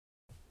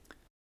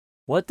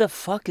What the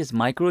fuck is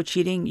micro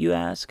cheating, you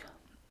ask?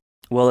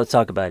 Well, let's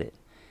talk about it.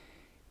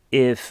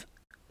 If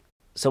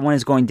someone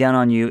is going down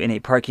on you in a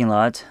parking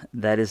lot,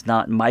 that is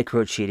not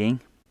micro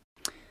cheating.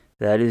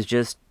 That's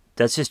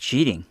just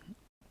cheating,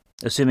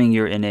 assuming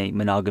you're in a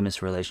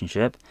monogamous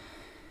relationship.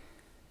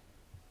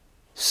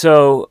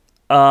 So,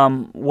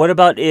 what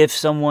about if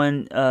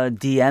someone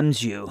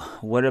DMs you?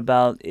 What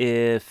about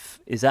if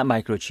is that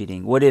micro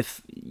cheating? What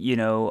if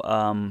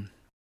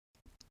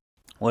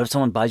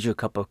someone buys you a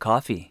cup of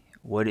coffee?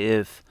 What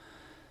if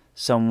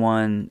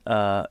someone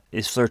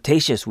is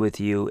flirtatious with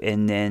you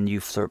and then you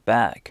flirt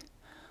back?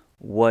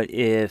 What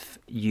if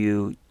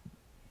you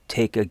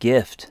take a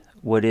gift?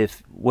 What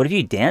if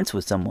you dance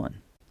with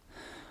someone?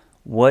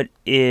 What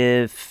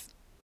if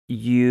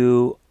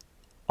you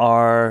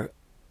are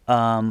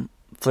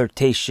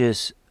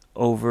flirtatious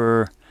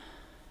over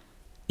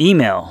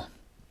email?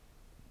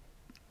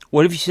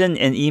 What if you send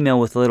an email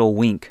with a little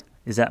wink?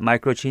 Is that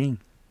micro cheating?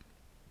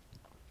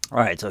 All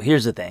right, so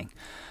here's the thing.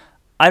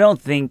 I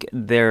don't think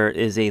there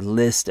is a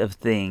list of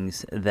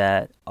things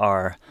that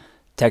are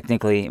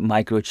technically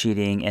micro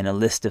cheating and a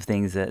list of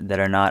things that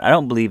are not. I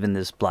don't believe in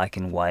this black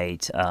and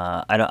white.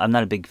 I'm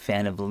not a big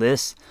fan of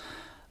lists.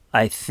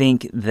 I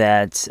think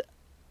that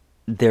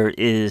there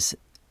is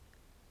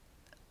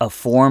a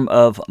form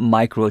of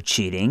micro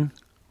cheating,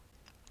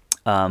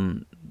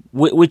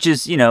 which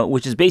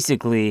is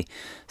basically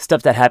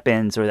stuff that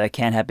happens or that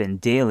can happen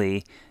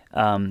daily,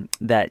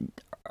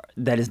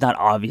 that is not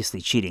obviously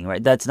cheating,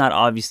 right? That's not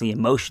obviously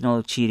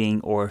emotional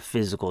cheating or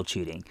physical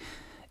cheating,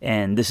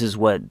 and this is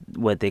what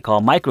they call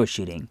micro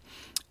cheating.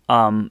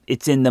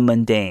 It's in the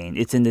mundane.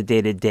 It's in the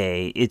day to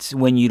day. It's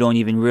when you don't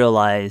even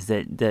realize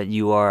that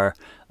you are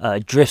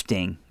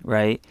drifting,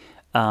 right?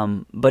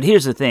 But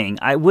here's the thing: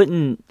 I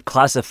wouldn't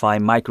classify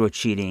micro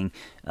cheating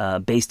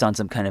based on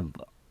some kind of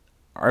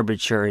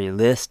arbitrary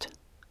list.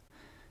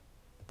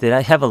 Did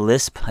I have a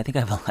lisp? I think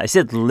I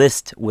said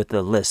list with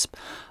a lisp.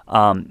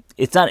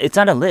 It's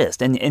not a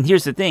list. And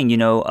here's the thing.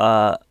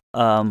 I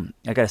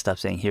gotta stop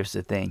saying here's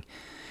the thing.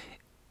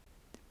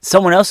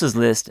 Someone else's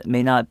list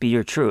may not be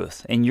your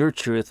truth, and your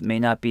truth may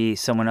not be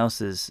someone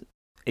else's.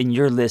 And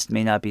your list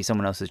may not be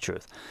someone else's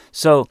truth.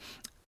 So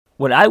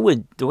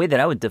the way that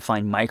I would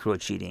define micro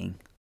cheating,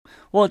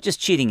 well, just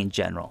cheating in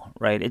general,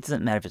 right? It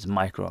doesn't matter if it's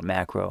micro or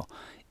macro.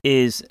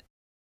 Is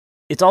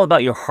It's all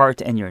about your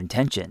heart and your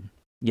intention.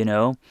 You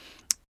know,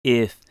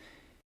 if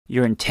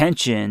your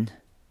intention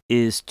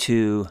is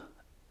to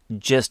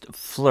just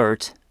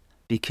flirt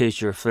because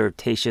you're a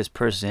flirtatious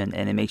person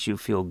and it makes you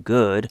feel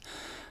good,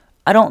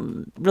 I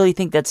don't really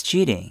think that's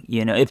cheating.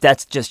 If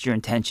that's just your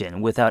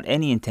intention, without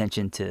any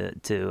intention to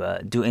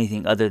do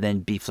anything other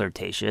than be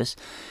flirtatious.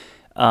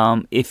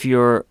 If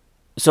you're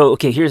so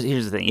okay, here's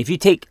the thing. If you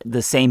take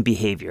the same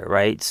behavior,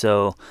 right?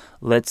 So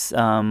let's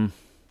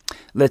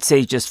let's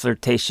say just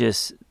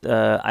flirtatious.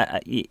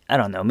 I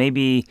don't know.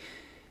 Maybe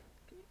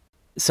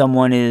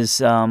someone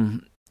is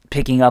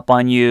picking up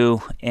on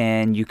you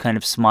and you kind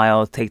of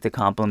smile, take the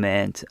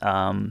compliment,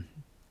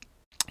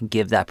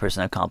 give that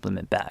person a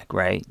compliment back,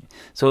 right?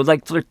 So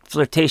like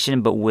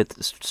flirtation, but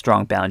with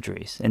strong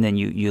boundaries, and then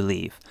you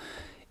leave.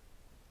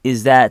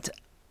 Is that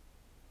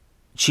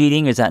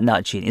cheating or is that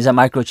not cheating? Is that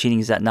micro cheating?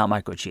 Is that not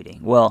micro cheating?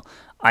 Well,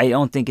 I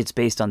don't think it's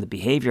based on the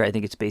behavior. I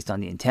think it's based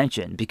on the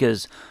intention.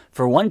 Because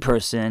for one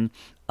person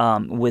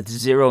with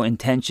zero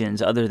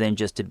intentions other than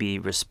just to be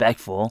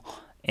respectful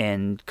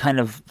and kind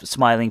of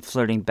smiling,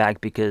 flirting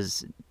back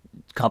because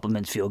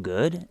compliments feel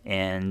good,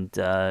 and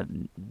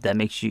that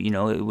makes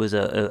it was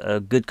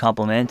a good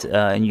compliment,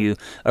 and you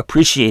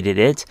appreciated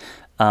it.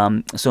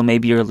 So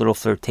maybe you're a little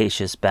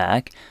flirtatious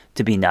back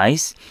to be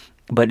nice.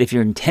 But if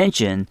your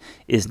intention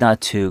is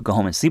not to go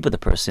home and sleep with the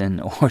person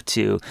or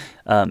to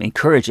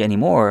encourage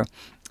anymore,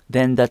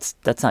 then that's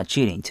not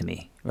cheating to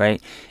me,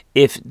 right?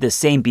 If the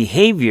same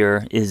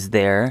behavior is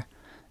there,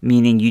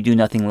 meaning you do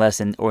nothing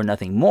less or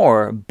nothing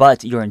more,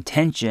 but your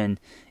intention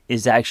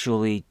is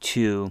actually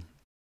to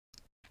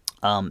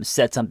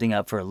set something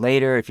up for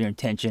later. If your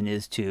intention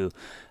is to,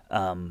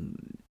 for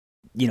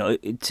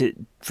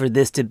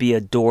this to be a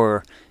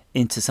door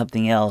into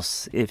something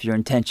else, if your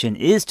intention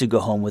is to go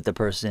home with the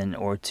person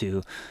or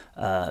to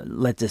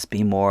let this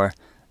be more,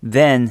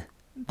 then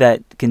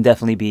that can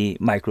definitely be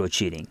micro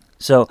cheating.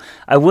 So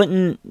I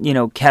wouldn't,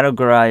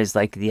 categorize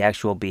like the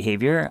actual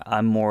behavior.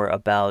 I'm more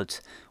about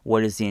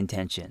what is the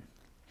intention.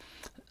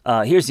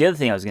 Here's the other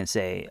thing I was going to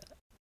say.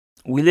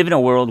 We live in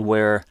a world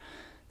where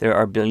there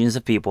are billions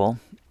of people,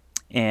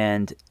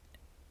 and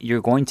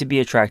you're going to be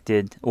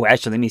attracted. Well,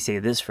 actually, let me say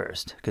this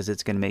first, because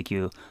it's going to make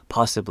you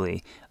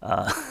possibly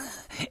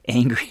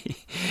angry.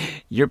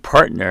 Your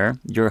partner,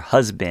 your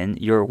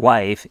husband, your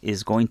wife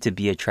is going to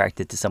be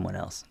attracted to someone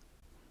else.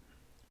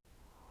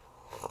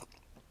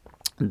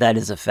 That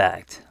is a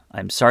fact.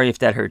 I'm sorry if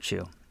that hurts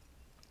you.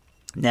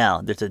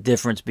 Now, there's a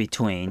difference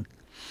between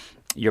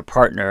your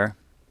partner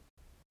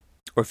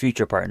or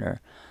future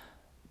partner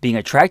being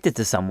attracted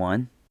to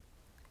someone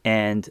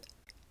and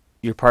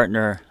your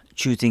partner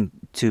choosing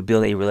to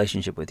build a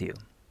relationship with you.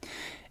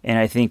 And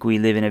I think we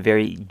live in a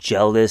very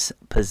jealous,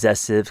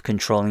 possessive,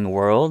 controlling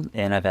world.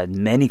 And I've had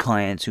many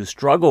clients who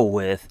struggle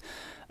with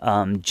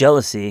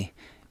jealousy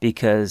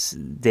because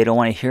they don't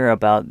want to hear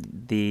about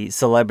the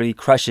celebrity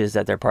crushes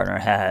that their partner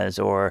has,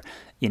 or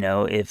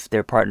if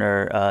their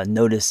partner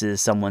notices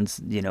someone's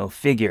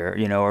figure,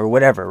 or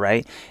whatever,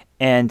 right?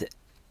 And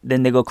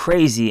then they go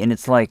crazy, and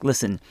it's like,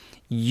 listen,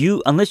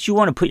 unless you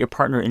want to put your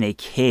partner in a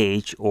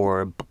cage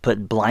or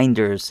put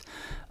blinders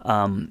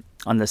on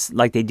this,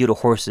 like they do to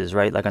horses,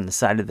 right? Like on the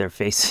side of their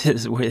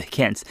faces where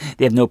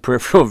they have no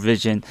peripheral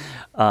vision.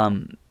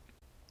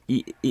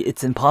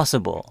 It's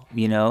impossible.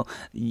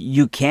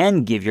 You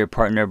can give your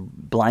partner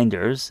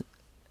blinders,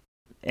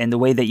 and the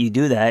way that you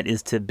do that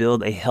is to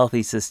build a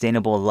healthy,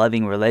 sustainable,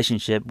 loving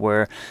relationship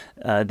where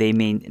they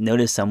may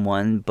notice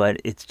someone, but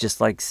it's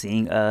just like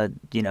seeing a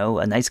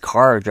nice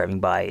car driving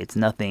by. It's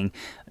nothing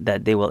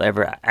that they will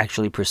ever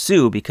actually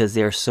pursue because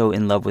they're so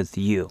in love with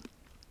you.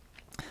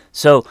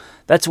 So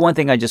that's one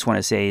thing I just want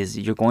to say is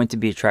you're going to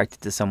be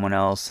attracted to someone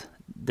else.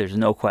 There's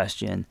no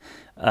question.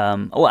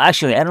 Well,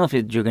 actually, I don't know if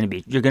you're going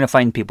to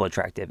find people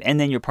attractive, and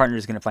then your partner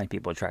is going to find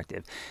people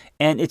attractive.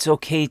 And it's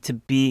okay to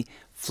be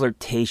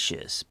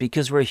flirtatious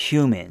because we're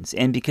humans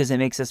and because it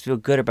makes us feel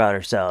good about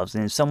ourselves.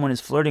 And if someone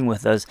is flirting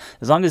with us,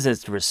 as long as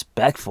it's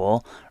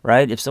respectful,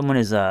 right? If someone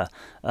is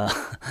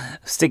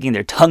sticking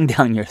their tongue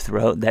down your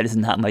throat, that is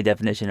not my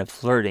definition of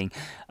flirting.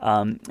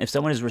 If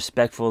someone is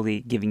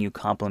respectfully giving you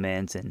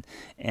compliments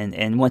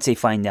and once they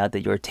find out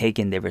that you're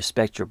taken, they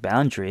respect your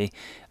boundary,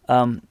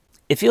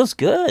 it feels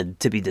good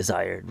to be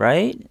desired,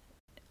 right?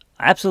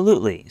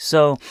 Absolutely.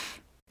 So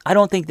I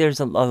don't think there's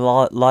a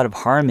lot of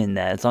harm in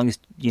that as long as,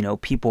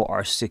 people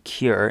are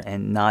secure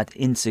and not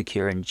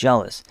insecure and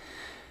jealous.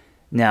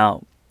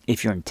 Now,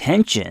 if your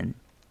intention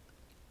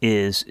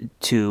is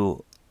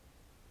to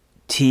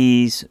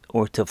tease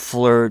or to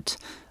flirt,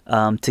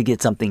 to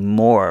get something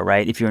more,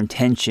 right? If your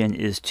intention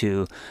is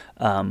to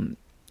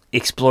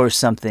explore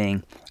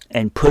something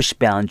and push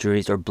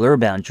boundaries or blur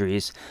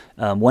boundaries,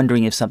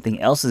 wondering if something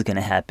else is going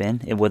to happen,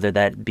 whether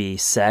that be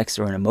sex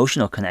or an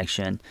emotional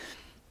connection.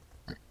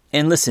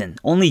 And listen,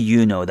 only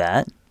you know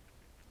that.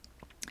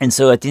 And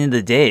so at the end of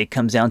the day, it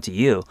comes down to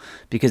you,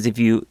 because if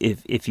you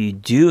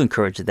do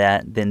encourage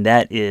that, then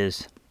that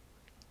is,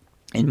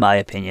 in my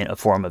opinion, a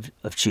form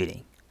of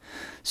cheating.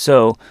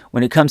 So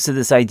when it comes to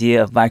this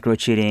idea of micro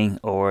cheating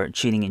or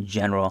cheating in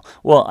general,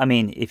 well, I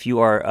mean, if you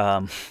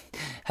are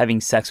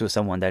having sex with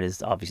someone, that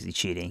is obviously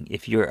cheating.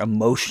 If you're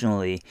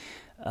emotionally,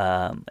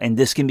 and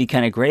this can be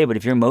kind of gray, but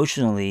if you're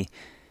emotionally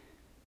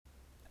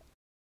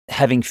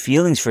having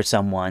feelings for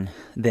someone,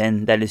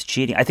 then that is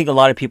cheating. I think a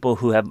lot of people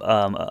who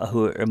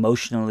are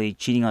emotionally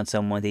cheating on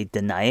someone, they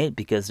deny it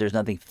because there's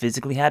nothing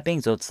physically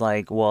happening. So it's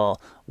like,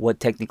 well, what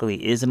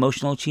technically is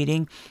emotional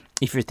cheating?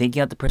 If you're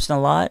thinking about the person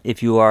a lot,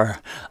 if you are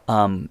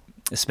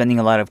spending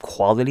a lot of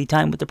quality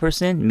time with the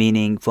person,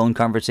 meaning phone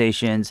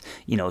conversations,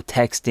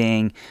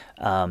 texting,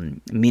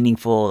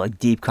 meaningful, like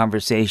deep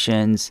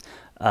conversations,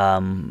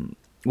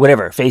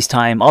 whatever,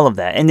 FaceTime, all of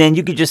that. And then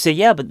you could just say,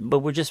 yeah, but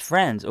we're just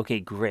friends. Okay,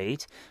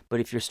 great. But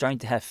if you're starting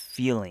to have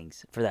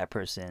feelings for that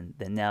person,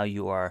 then now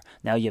you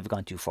have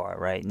gone too far,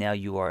 right? Now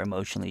you are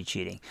emotionally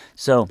cheating.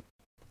 So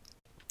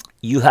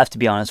you have to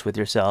be honest with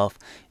yourself.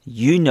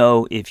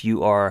 If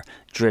you are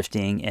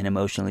drifting and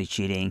emotionally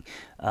cheating,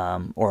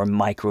 or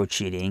micro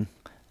cheating,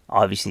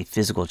 obviously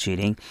physical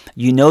cheating.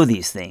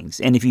 These things.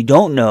 And if you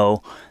don't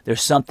know,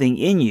 there's something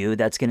in you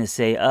that's going to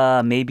say,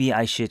 maybe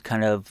I should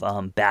kind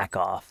of back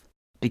off,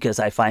 because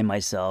I find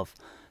myself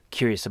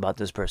curious about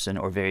this person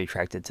or very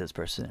attracted to this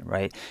person,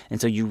 right?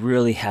 And so you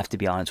really have to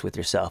be honest with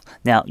yourself.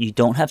 Now, you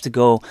don't have to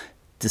go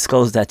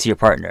disclose that to your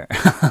partner.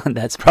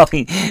 That's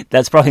probably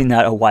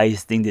not a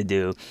wise thing to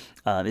do,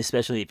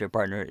 especially if your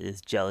partner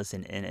is jealous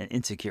and an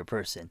insecure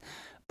person.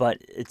 But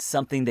it's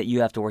something that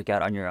you have to work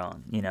out on your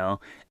own,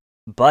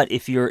 But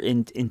if you're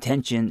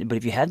but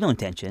if you have no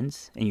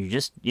intentions and you're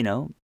just,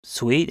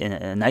 sweet and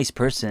a nice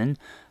person,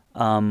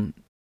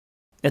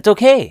 it's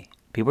okay.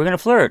 People are going to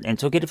flirt, and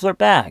it's okay to flirt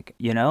back,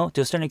 to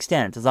a certain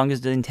extent, as long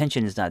as the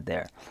intention is not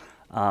there.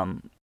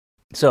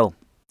 So,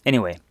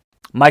 anyway,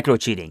 micro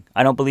cheating.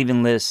 I don't believe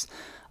in lists.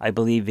 I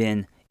believe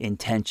in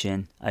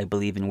intention. I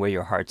believe in where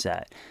your heart's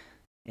at.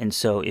 And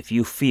so, if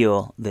you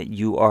feel that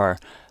you are,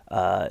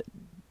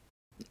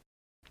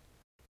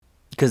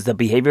 because the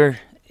behavior,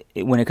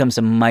 when it comes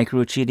to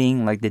micro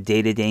cheating, like the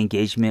day-to-day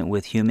engagement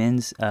with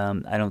humans,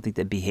 I don't think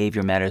that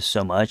behavior matters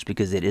so much,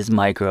 because it is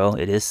micro,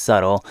 it is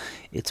subtle.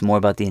 It's more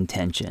about the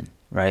intention,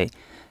 right?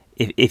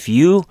 Here's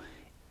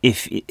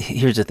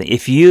the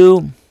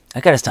thing. I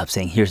gotta stop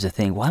saying here's the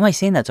thing. Why am I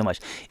saying that so much?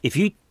 If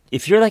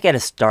you're like at a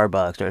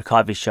Starbucks or a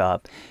coffee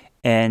shop,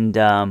 and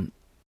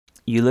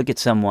you look at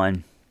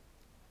someone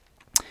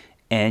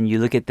and you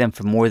look at them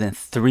for more than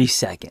 3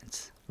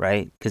 seconds,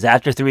 right? Because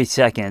after 3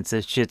 seconds,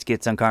 this shit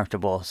gets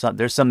uncomfortable. So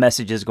there's some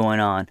messages going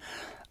on,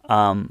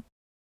 and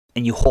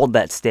you hold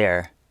that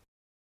stare,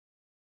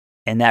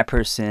 and that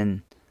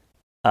person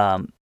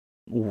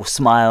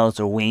smiles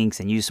or winks,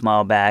 and you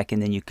smile back,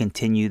 and then you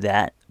continue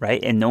that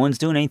right? And no one's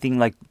doing anything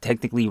like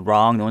technically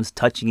wrong. No one's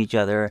touching each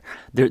other.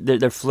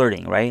 They're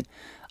flirting, right?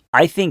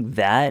 I think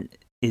that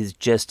is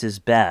just as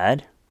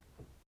bad.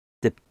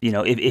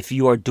 If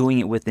you are doing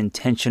it with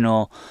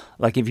intentional,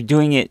 like if you're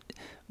doing it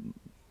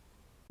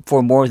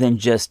for more than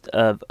just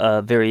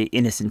a very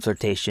innocent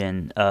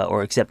flirtation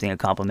or accepting a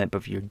compliment, but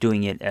if you're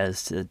doing it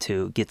as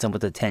to get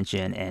someone's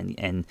attention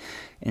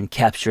and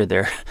capture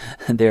their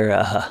their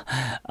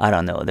I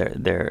don't know,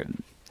 their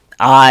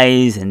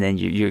eyes, and then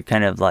you're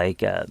kind of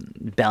like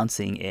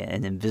bouncing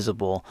an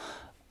invisible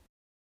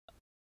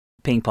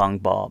ping pong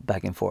ball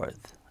back and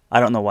forth. I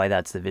don't know why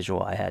that's the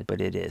visual I had,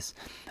 but it is.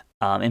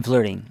 And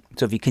flirting.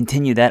 So if you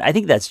continue that, I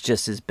think that's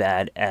just as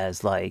bad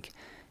as like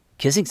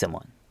kissing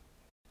someone,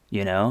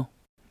 you know,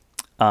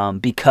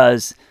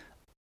 because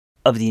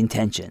of the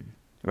intention,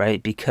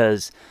 right?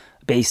 Because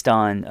based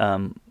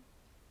on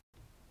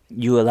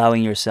you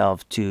allowing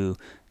yourself to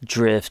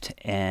drift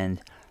and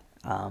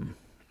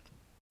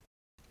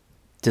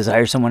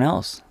desire someone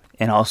else,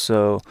 and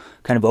also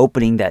kind of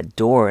opening that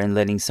door and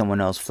letting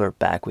someone else flirt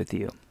back with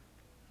you.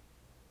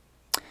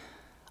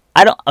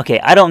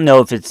 I don't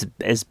know if it's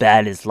as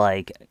bad as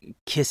like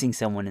kissing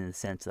someone in the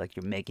sense like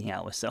you're making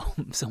out with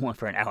someone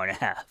for an hour and a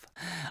half.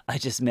 I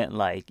just meant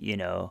like,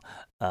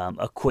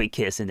 a quick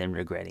kiss and then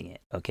regretting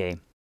it, okay?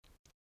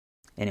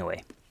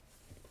 Anyway,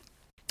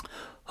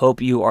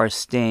 hope you are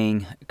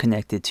staying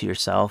connected to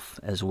yourself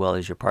as well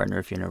as your partner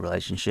if you're in a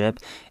relationship.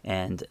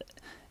 And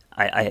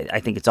I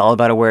think it's all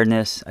about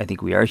awareness. I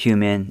think we are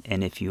human,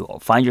 and if you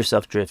find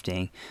yourself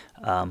drifting,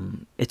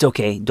 it's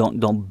okay.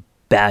 Don't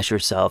bash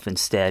yourself.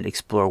 Instead,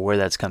 explore where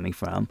that's coming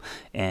from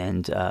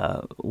and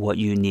what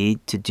you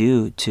need to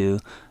do to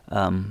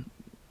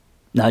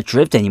not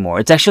drift anymore.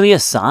 It's actually a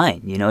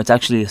sign. It's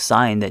actually a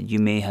sign that you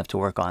may have to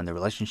work on the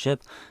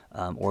relationship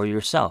or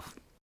yourself.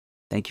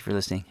 Thank you for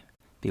listening.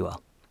 Be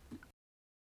well.